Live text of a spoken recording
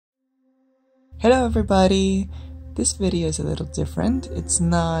Hello everybody! This video is a little different. It's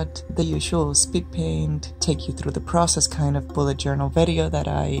not the usual speed paint, take you through the process kind of bullet journal video that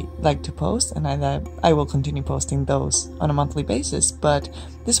I like to post, and I will continue posting those on a monthly basis, but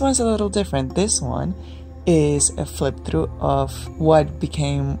this one's a little different. This one is a flip through of what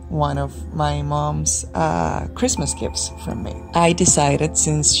became one of my mom's Christmas gifts from me. I decided,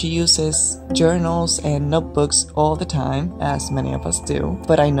 since she uses journals and notebooks all the time, as many of us do,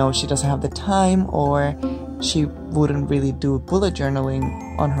 but I know she doesn't have the time or she wouldn't really do bullet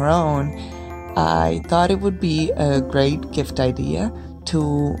journaling on her own, I thought it would be a great gift idea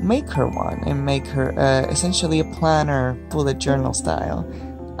to make her one and make her essentially a planner bullet journal style.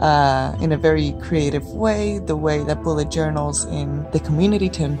 In a very creative way, the way that bullet journals in the community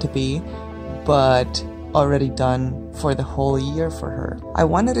tend to be, but already done for the whole year for her. I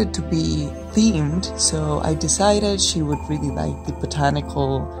wanted it to be themed, so I decided she would really like the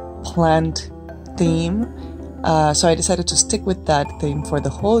botanical plant theme. So I decided to stick with that theme for the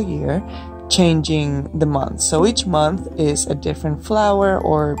whole year, changing the month. So each month is a different flower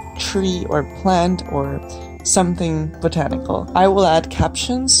or tree or plant or something botanical. I will add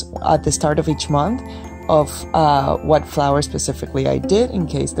captions at the start of each month of what flower specifically I did, in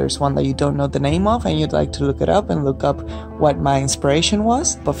case there's one that you don't know the name of and you'd like to look it up and look up what my inspiration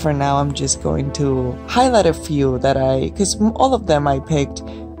was. But for now, I'm just going to highlight a few that because all of them I picked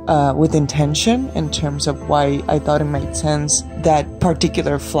with intention in terms of why I thought it made sense that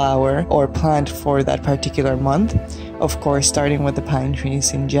particular flower or plant for that particular month. Of course, starting with the pine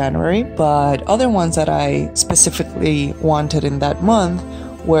trees in January, but other ones that I specifically wanted in that month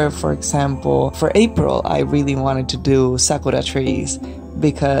were, for example, for April, I really wanted to do sakura trees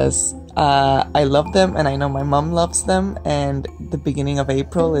because I love them and I know my mom loves them, and the beginning of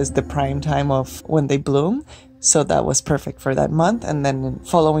April is the prime time of when they bloom. So that was perfect for that month. And then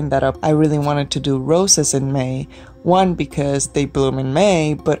following that up, I really wanted to do roses in May. One, because they bloom in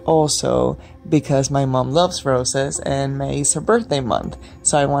May, but also because my mom loves roses and May is her birthday month.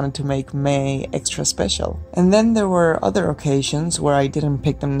 So I wanted to make May extra special. And then there were other occasions where I didn't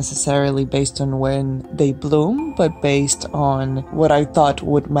pick them necessarily based on when they bloom, but based on what I thought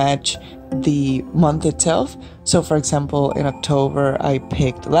would match the month itself. So for example, in October, I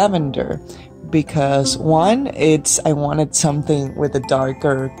picked lavender. Because one, I wanted something with a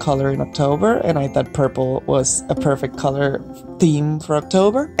darker color in October, and I thought purple was a perfect color theme for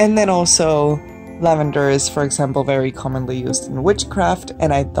October. And then also, lavender is, for example, very commonly used in witchcraft,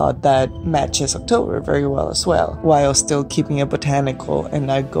 and I thought that matches October very well as well, while still keeping it botanical and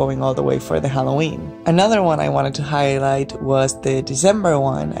not going all the way for the Halloween. Another one I wanted to highlight was the December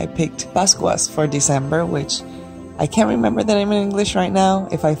one. I picked Pascuas for December, which I can't remember the name in English right now.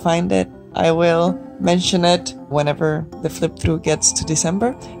 If I find it, I will mention it whenever the flip through gets to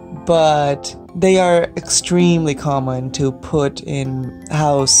December, but they are extremely common to put in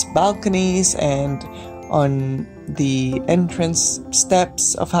house balconies and on the entrance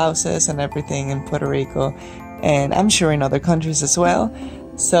steps of houses and everything in Puerto Rico, and I'm sure in other countries as well.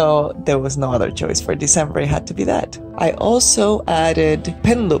 So there was no other choice for December, it had to be that. I also added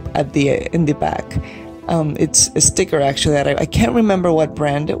pen loop in the back. It's a sticker actually that I can't remember what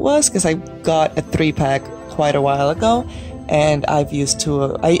brand it was because I got a 3-pack quite a while ago, and I've used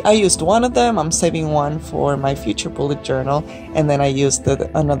two. I used one of them. I'm saving one for my future bullet journal, and then I used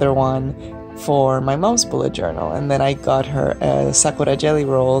another one for my mom's bullet journal, and then I got her a sakura jelly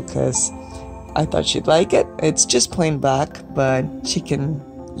roll because I thought she'd like it. It's just plain black, but she can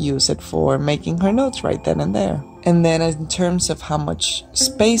use it for making her notes right then and there. And then in terms of how much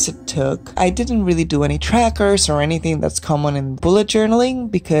space it took, I didn't really do any trackers or anything that's common in bullet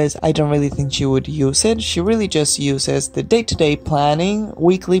journaling because I don't really think she would use it. She really just uses the day-to-day planning,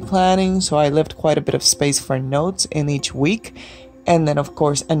 weekly planning, so I left quite a bit of space for notes in each week. And then of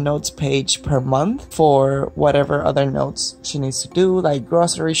course a notes page per month for whatever other notes she needs to do, like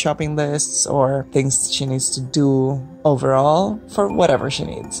grocery shopping lists or things she needs to do overall for whatever she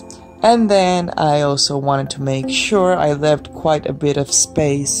needs. And then I also wanted to make sure I left quite a bit of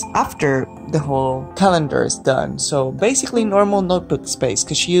space after the whole calendar is done. So basically normal notebook space,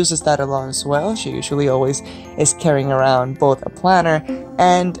 because she uses that a lot as well. She usually always is carrying around both a planner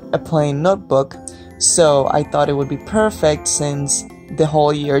and a plain notebook. So I thought it would be perfect, since the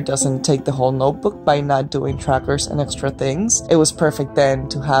whole year doesn't take the whole notebook by not doing trackers and extra things. It was perfect then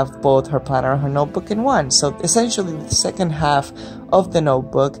to have both her planner and her notebook in one. So essentially the second half of the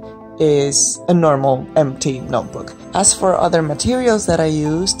notebook is a normal empty notebook. As for other materials that I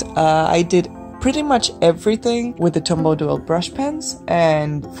used, I did pretty much everything with the Tombow dual brush pens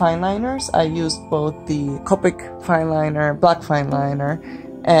and fine liners. I used both the Copic fine liner, black fine liner,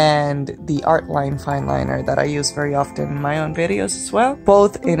 and the Artline fine liner that I use very often in my own videos as well,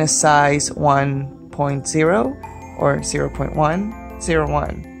 both in a size 1.0 or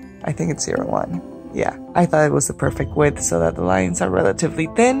 0.1. I think it's 0.1. Yeah, I thought it was the perfect width so that the lines are relatively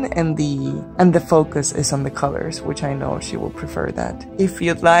thin and the focus is on the colors, which I know she will prefer that. If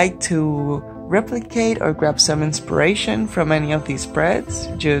you'd like to replicate or grab some inspiration from any of these spreads,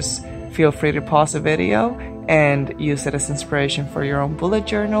 just feel free to pause the video and use it as inspiration for your own bullet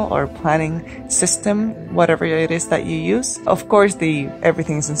journal or planning system, whatever it is that you use. Of course,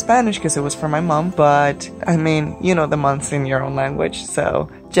 everything is in Spanish because it was for my mom, but I mean, you know the months in your own language, so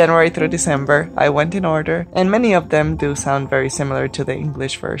January through December, I went in order, and many of them do sound very similar to the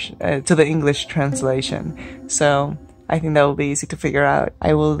English version, to the English translation, so I think that will be easy to figure out.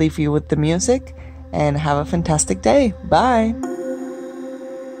 I will leave you with the music, and have a fantastic day. Bye!